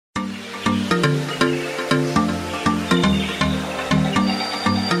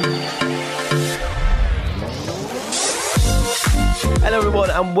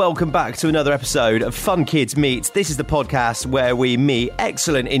and welcome back to another episode of Fun Kids Meet. This is the podcast where we meet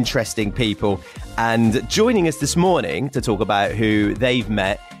excellent, interesting people. And joining us this morning to talk about who they've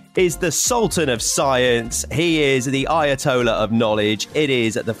met is the Sultan of Science. He is the Ayatollah of knowledge. It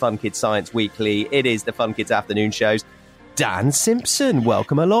is the Fun Kids Science Weekly. It is the Fun Kids Afternoon shows. Dan Simpson.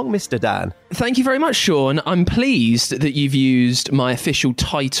 Welcome along, Mr. Dan. Thank you very much, Sean. I'm pleased that you've used my official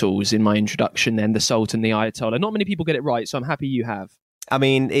titles in my introduction then, the Sultan, the Ayatollah. Not many people get it right, so I'm happy you have. I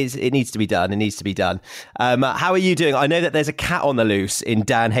mean, it needs to be done. It needs to be done. How are you doing? I know that there's a cat on the loose in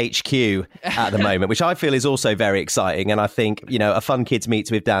Dan HQ at the moment, which I feel is also very exciting. And I think, you know, a Fun Kids Meets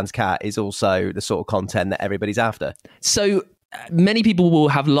with Dan's cat is also the sort of content that everybody's after. So many people will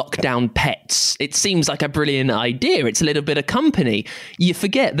have lockdown pets. It seems like a brilliant idea. It's a little bit of company. You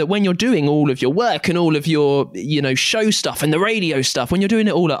forget that when you're doing all of your work and all of your, you know, show stuff and the radio stuff, when you're doing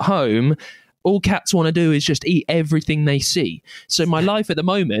it all at home, all cats want to do is just eat everything they see. So my life at the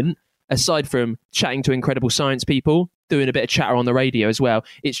moment, aside from chatting to incredible science people, doing a bit of chatter on the radio as well,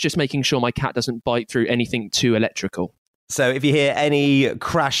 it's just making sure my cat doesn't bite through anything too electrical. So if you hear any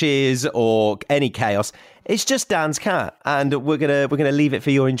crashes or any chaos, it's just Dan's cat, and we're gonna leave it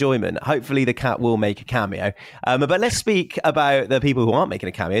for your enjoyment. Hopefully the cat will make a cameo. But let's speak about the people who aren't making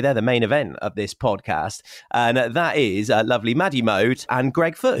a cameo. They're the main event of this podcast, and that is lovely Maddie Mode and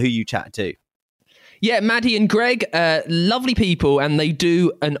Greg Foot, who you chat to. Yeah, Maddie and Greg, lovely people, and they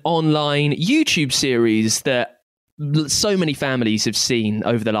do an online YouTube series that so many families have seen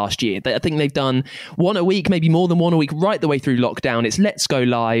over the last year. I think they've done one a week, maybe more than one a week, right the way through lockdown. It's Let's Go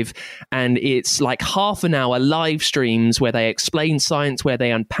Live, and it's like half an hour live streams where they explain science, where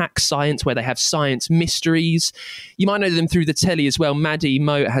they unpack science, where they have science mysteries. You might know them through the telly as well. Maddie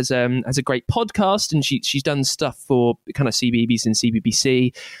Moat has a great podcast, and she's done stuff for kind of CBeebies and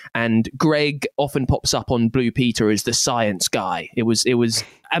CBBC. And Greg often pops up on Blue Peter as the science guy. It was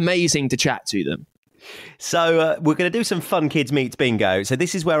amazing to chat to them. So we're going to do some Fun Kids Meets bingo. So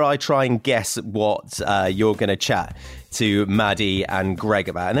this is where I try and guess what you're going to chat to Maddie and Greg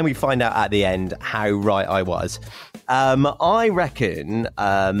about. And then we find out at the end how right I was. I reckon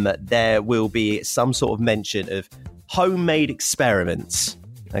there will be some sort of mention of homemade experiments.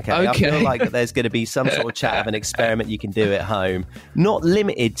 Okay. I feel like there's going to be some sort of chat of an experiment you can do at home, not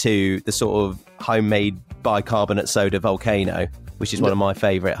limited to the sort of homemade bicarbonate soda volcano, which is one of my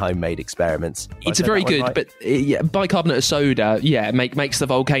favourite homemade experiments. It's a very good, but bicarbonate of soda, makes the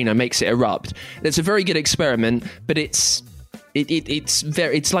volcano, makes it erupt. It's a very good experiment, but it's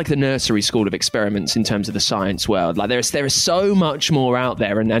like the nursery school of experiments in terms of the science world. Like there is so much more out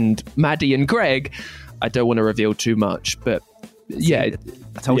there, and Maddie and Greg, I don't want to reveal too much, but yeah.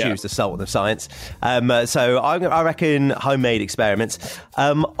 I told you he was the Sultan of Science. So I reckon homemade experiments.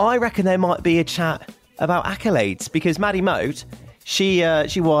 I reckon there might be a chat about accolades, because Maddie Moat, she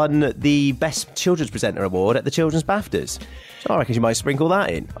won the Best Children's Presenter Award at the Children's BAFTAs. So I reckon she might sprinkle that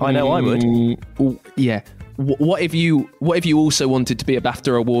in. I know I would. Yeah. What if you also wanted to be a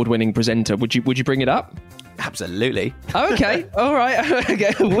BAFTA award-winning presenter? Would you bring it up? Absolutely. Oh, okay. All right.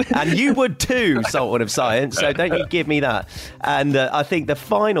 Okay. And you would too, Sultan of Science. So don't you give me that. And I think the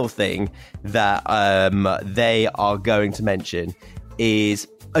final thing that they are going to mention is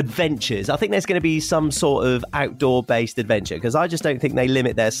adventures. I think there's going to be some sort of outdoor-based adventure, because I just don't think they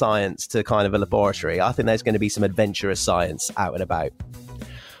limit their science to kind of a laboratory. I think there's going to be some adventurous science out and about.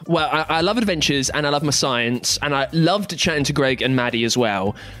 Well, I love adventures, and I love my science, and I loved chatting to Greg and Maddie as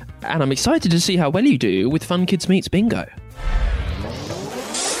well. And I'm excited to see how well you do with Fun Kids Meets Bingo.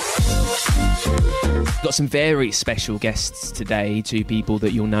 Got some very special guests today, two people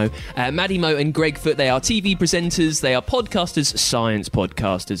that you'll know. Maddie Moat and Greg Foot, they are TV presenters, they are podcasters, science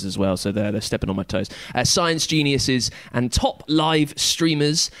podcasters as well, so they're stepping on my toes. Science geniuses and top live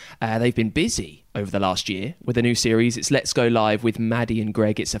streamers. They've been busy over the last year with a new series. It's Let's Go Live with Maddie and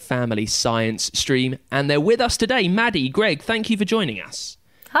Greg. It's a family science stream, and they're with us today. Maddie, Greg, thank you for joining us.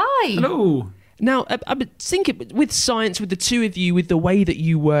 Hi. Hello. Now, I'm thinking with science, with the two of you, with the way that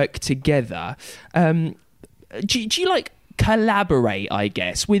you work together, do you like collaborate, I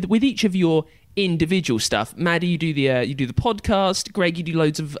guess, with each of your individual stuff? Maddie, you do the podcast. Greg, you do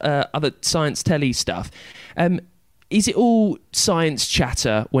loads of other science telly stuff. Is it all science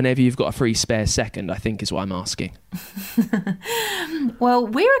chatter whenever you've got a free spare second, I think is what I'm asking. Well,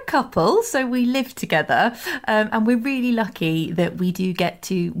 we're a couple, so we live together, and we're really lucky that we do get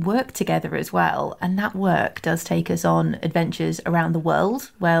to work together as well. And that work does take us on adventures around the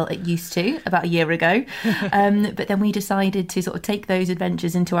world. Well, it used to about a year ago. But then we decided to sort of take those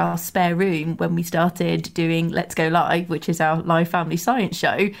adventures into our spare room when we started doing Let's Go Live, which is our live family science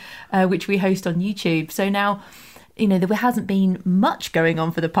show, which we host on YouTube. So now there hasn't been much going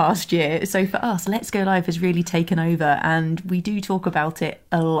on for the past year. So for us, Let's Go Live has really taken over, and we do talk about it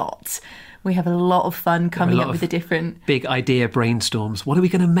a lot. We have a lot of fun coming up with the different big idea brainstorms. What are we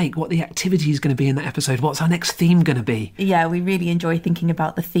going to make? What the activity is going to be in that episode? What's our next theme going to be? Yeah, we really enjoy thinking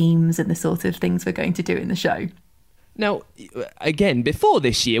about the themes and the sort of things we're going to do in the show. Now, again, before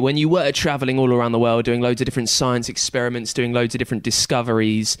this year, when you were travelling all around the world, doing loads of different science experiments, doing loads of different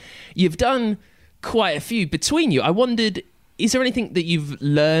discoveries, you've done quite a few between you. I wondered, is there anything that you've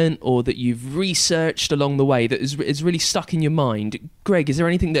learned or that you've researched along the way that is really stuck in your mind? Greg, is there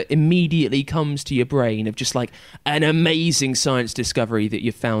anything that immediately comes to your brain of just like an amazing science discovery that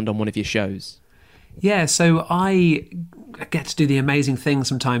you've found on one of your shows? Yeah, so I get to do the amazing thing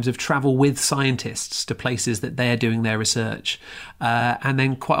sometimes of travel with scientists to places that they're doing their research. And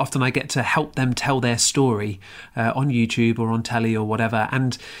then quite often I get to help them tell their story on YouTube or on telly or whatever.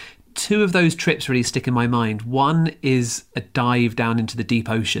 And two of those trips really stick in my mind. One is a dive down into the deep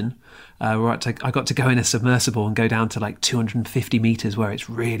ocean, where I got to go in a submersible and go down to like 250 metres where it's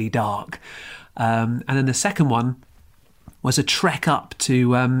really dark. And then the second one was a trek up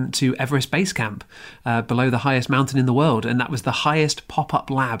to Everest Base Camp, below the highest mountain in the world. And that was the highest pop-up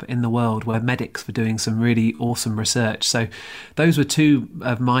lab in the world where medics were doing some really awesome research. So those were two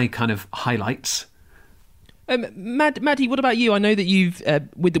of my kind of highlights. Maddie, what about you? I know that you've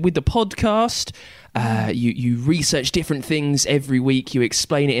with the podcast, you research different things every week. You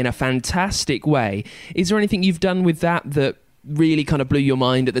explain it in a fantastic way. Is there anything you've done with that really kind of blew your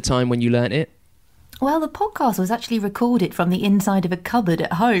mind at the time when you learnt it? Well, the podcast was actually recorded from the inside of a cupboard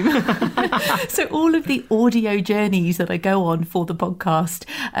at home. So all of the audio journeys that I go on for the podcast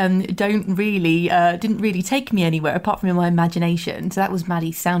didn't really take me anywhere apart from in my imagination. So that was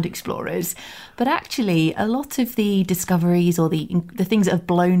Maddie's Sound Explorers. But actually, a lot of the discoveries or the things that have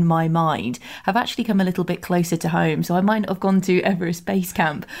blown my mind have actually come a little bit closer to home. So I might not have gone to Everest Base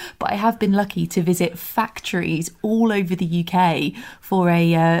Camp, but I have been lucky to visit factories all over the UK for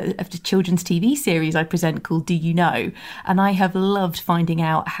a children's TV series I present called Do You Know? And I have loved finding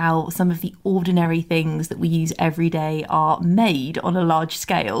out how some of the ordinary things that we use every day are made on a large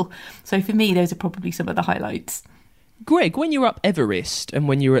scale. So for me, those are probably some of the highlights. Greg, when you're up Everest and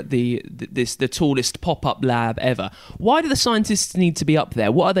when you're at the tallest pop-up lab ever, why do the scientists need to be up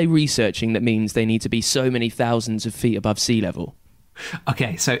there? What are they researching that means they need to be so many thousands of feet above sea level?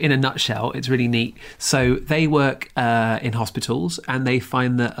 Okay, so in a nutshell, it's really neat. So they work in hospitals, and they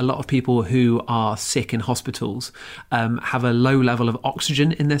find that a lot of people who are sick in hospitals have a low level of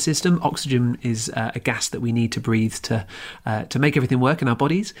oxygen in their system. Oxygen is a gas that we need to breathe to make everything work in our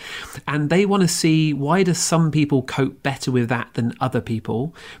bodies. And they want to see, why do some people cope better with that than other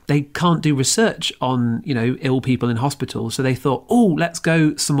people? They can't do research on, ill people in hospitals. So they thought, let's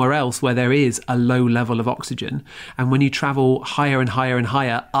go somewhere else where there is a low level of oxygen. And when you travel higher and higher and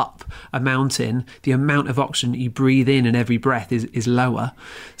higher up a mountain, the amount of oxygen you breathe in every breath is lower.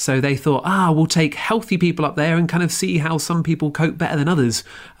 So they thought, we'll take healthy people up there and kind of see how some people cope better than others.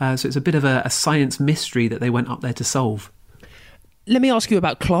 So it's a bit of a science mystery that they went up there to solve. Let me ask you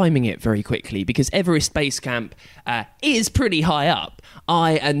about climbing it very quickly, because Everest Base Camp is pretty high up.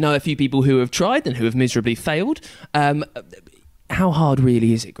 I know a few people who have tried and who have miserably failed. How hard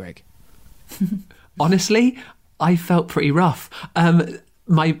really is it, Greg? Honestly, I felt pretty rough.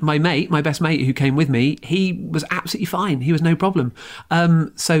 My best mate who came with me, he was absolutely fine. He was no problem.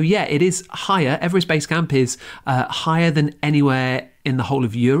 So yeah, it is higher. Everest Base Camp is higher than anywhere in the whole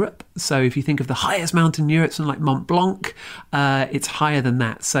of Europe. So if you think of the highest mountain in Europe, something like Mont Blanc, it's higher than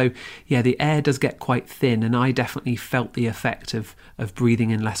that. So yeah, the air does get quite thin, and I definitely felt the effect of breathing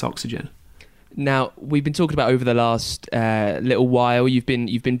in less oxygen. Now, we've been talking about over the last little while, you've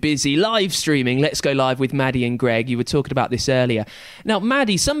been busy live streaming Let's Go Live with Maddie and Greg. You were talking about this earlier. Now,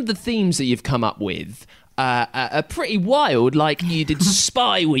 Maddie, some of the themes that you've come up with are pretty wild, like you did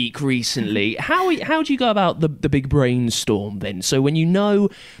Spy Week recently. How do you go about the big brainstorm then? So when you know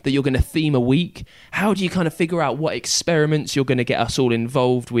that you're going to theme a week, how do you kind of figure out what experiments you're going to get us all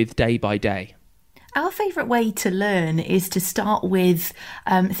involved with day by day? Our favourite way to learn is to start with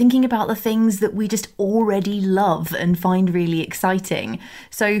thinking about the things that we just already love and find really exciting.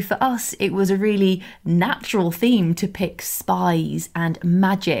 So for us, it was a really natural theme to pick spies and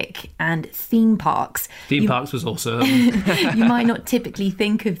magic and theme parks. Theme parks was awesome. You might not typically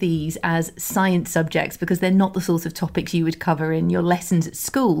think of these as science subjects because they're not the sort of topics you would cover in your lessons at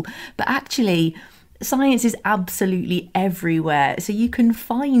school. But actually, science is absolutely everywhere, so you can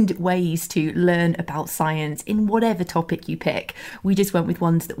find ways to learn about science in whatever topic you pick. We just went with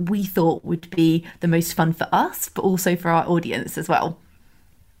ones that we thought would be the most fun for us, but also for our audience as well.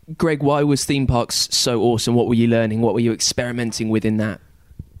 Greg, why was theme parks so awesome? What were you learning? What were you experimenting with in that?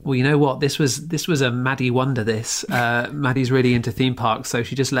 Well, you know what? This was a Maddie wonder. Maddie's really into theme parks, so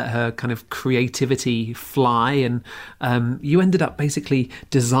she just let her kind of creativity fly, and you ended up basically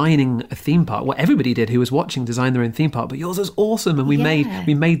designing a theme park. Well, everybody did who was watching design their own theme park, but yours was awesome, and we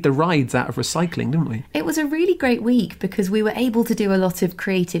made the rides out of recycling, didn't we? It was a really great week because we were able to do a lot of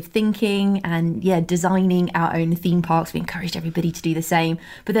creative thinking and designing our own theme parks. We encouraged everybody to do the same,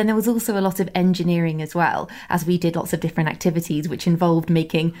 but then there was also a lot of engineering as well, as we did lots of different activities which involved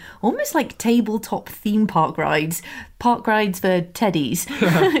making almost like tabletop theme park rides for teddies.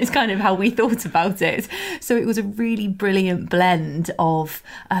 It's kind of how we thought about it. So it was a really brilliant blend of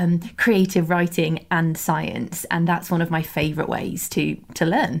creative writing and science, and that's one of my favourite ways to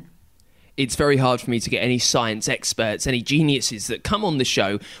learn. It's very hard for me to get any science experts, any geniuses that come on the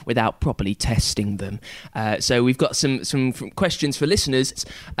show without properly testing them. So we've got some questions for listeners.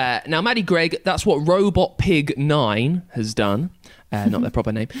 Now, Maddie, Greg, that's what Robot Pig 9 has done. Not their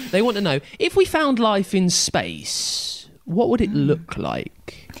proper name. They want to know, if we found life in space, what would it look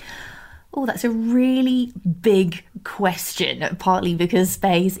like? Oh, that's a really big question, partly because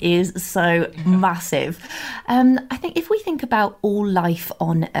space is so massive. I think if we think about all life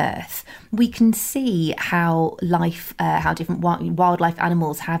on Earth, we can see how different wildlife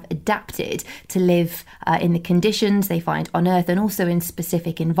animals have adapted to live in the conditions they find on Earth, and also in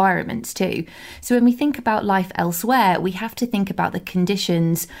specific environments too. So when we think about life elsewhere, we have to think about the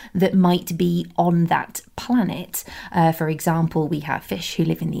conditions that might be on that planet. For example, we have fish who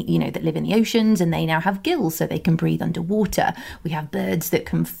live in the oceans, and they now have gills so they can breathe underwater. We have birds that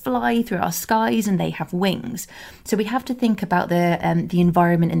can fly through our skies, and they have wings. So we have to think about the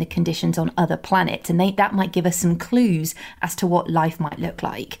environment and the conditions on other planets, and that might give us some clues as to what life might look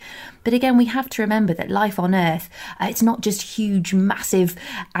like. But again, we have to remember that life on Earth, it's not just huge, massive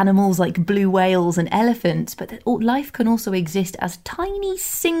animals like blue whales and elephants, but that life can also exist as tiny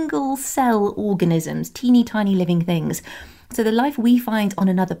single-cell organisms, teeny tiny living things. So the life we find on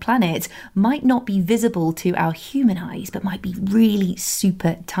another planet might not be visible to our human eyes, but might be really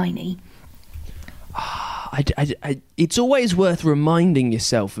super tiny. It's always worth reminding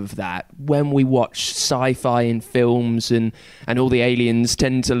yourself of that when we watch sci-fi in films, and all the aliens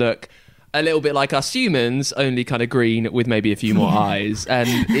tend to look a little bit like us humans, only kind of green with maybe a few more eyes. And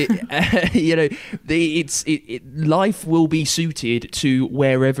life will be suited to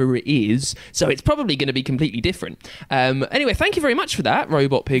wherever it is, so it's probably going to be completely different. Anyway, thank you very much for that,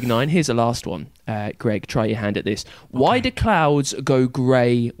 Robot Pig 9. Here's the last one. Greg, try your hand at this. Okay. Why do clouds go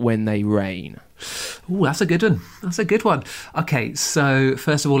grey when they rain? Oh, that's a good one. That's a good one. Okay, so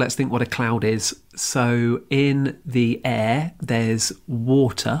first of all, let's think what a cloud is. So in the air, there's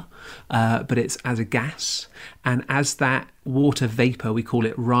water, but it's as a gas. And as that water vapour, we call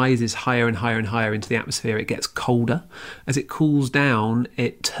it, rises higher and higher and higher into the atmosphere, it gets colder. As it cools down,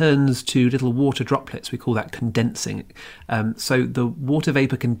 it turns to little water droplets. We call that condensing. So the water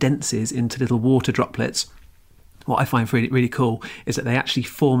vapour condenses into little water droplets. What I find really, really cool is that they actually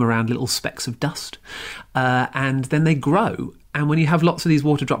form around little specks of dust, and then they grow. And when you have lots of these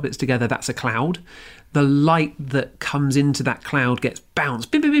water droplets together, that's a cloud. The light that comes into that cloud gets bounced,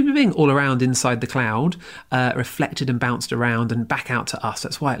 bing, bing, bing, bing, bing, all around inside the cloud, reflected and bounced around and back out to us.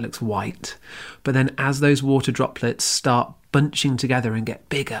 That's why it looks white. But then as those water droplets start bunching together and get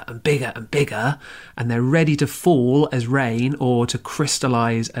bigger and bigger and bigger, and they're ready to fall as rain or to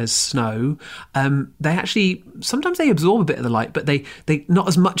crystallize as snow, sometimes they absorb a bit of the light, but they not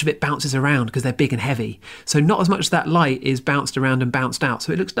as much of it bounces around because they're big and heavy. So not as much of that light is bounced around and bounced out,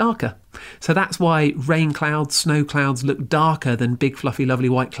 so it looks darker. So that's why rain clouds, snow clouds look darker than big, fluffy, lovely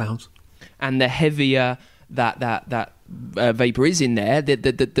white clouds. And the heavier that vapor is in there,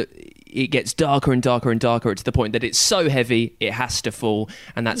 it gets darker and darker and darker to the point that it's so heavy it has to fall,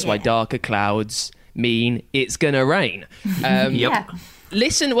 and that's why darker clouds mean it's gonna rain. Yep.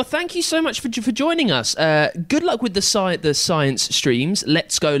 Listen, well, thank you so much for joining us. Good luck with the science streams.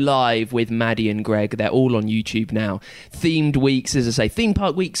 Let's Go Live with Maddie and Greg. They're all on YouTube now. Themed weeks, as I say, theme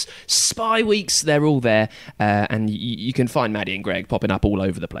park weeks, spy weeks, they're all there. And you can find Maddie and Greg popping up all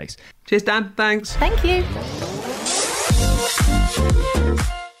over the place. Cheers, Dan. Thanks. Thank you.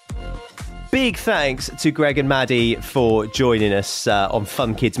 Big thanks to Greg and Maddie for joining us on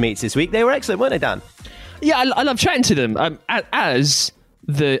Fun Kids Meets this week. They were excellent, weren't they, Dan? Yeah, I love chatting to them. As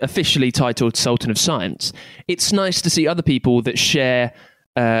the officially titled Sultan of Science, it's nice to see other people that share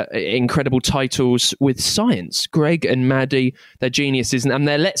incredible titles with science. Greg and Maddie, they're geniuses, and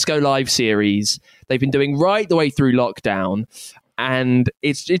their Let's Go Live series, they've been doing right the way through lockdown. and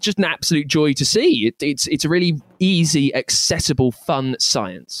it's just an absolute joy to see. It's a really easy, accessible, fun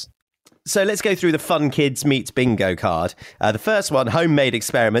science. So let's go through the Fun Kids Meets Bingo card. The first one, homemade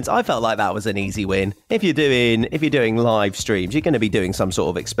experiments. I felt like that was an easy win. If you're doing live streams, you're going to be doing some sort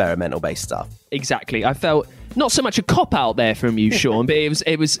of experimental based stuff. Exactly. I felt not so much a cop out there from you, Sean, but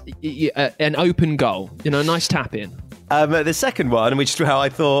it was an open goal. A nice tap in. The second one, which is how I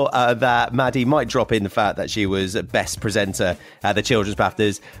thought that Maddie might drop in the fact that she was best presenter at the Children's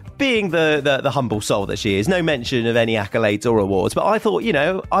BAFTAs, being the humble soul that she is. No mention of any accolades or awards, but I thought,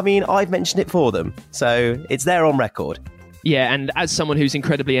 I've mentioned it for them, so it's there on record. Yeah, and as someone who's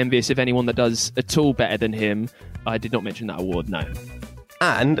incredibly envious of anyone that does at all better than him, I did not mention that award, no.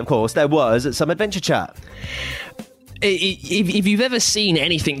 And, of course, there was some adventure chat. If you've ever seen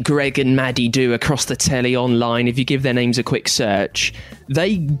anything Greg and Maddie do across the telly online, if you give their names a quick search,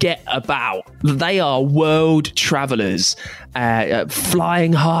 they get about. They are world travellers,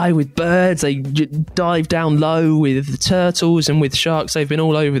 flying high with birds. They dive down low with turtles and with sharks. They've been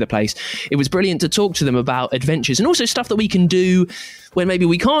all over the place. It was brilliant to talk to them about adventures and also stuff that we can do when maybe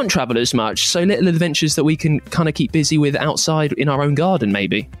we can't travel as much. So little adventures that we can kind of keep busy with outside in our own garden,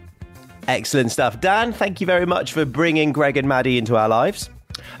 maybe. Excellent stuff. Dan, thank you very much for bringing Greg and Maddie into our lives.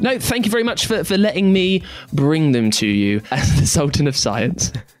 No, thank you very much for letting me bring them to you as the Sultan of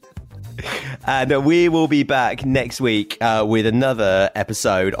Science. And we will be back next week with another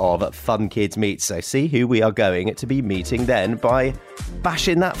episode of Fun Kids Meet. So see who we are going to be meeting then by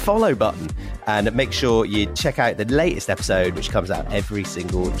bashing that follow button. And make sure you check out the latest episode, which comes out every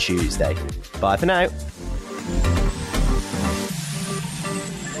single Tuesday. Bye for now.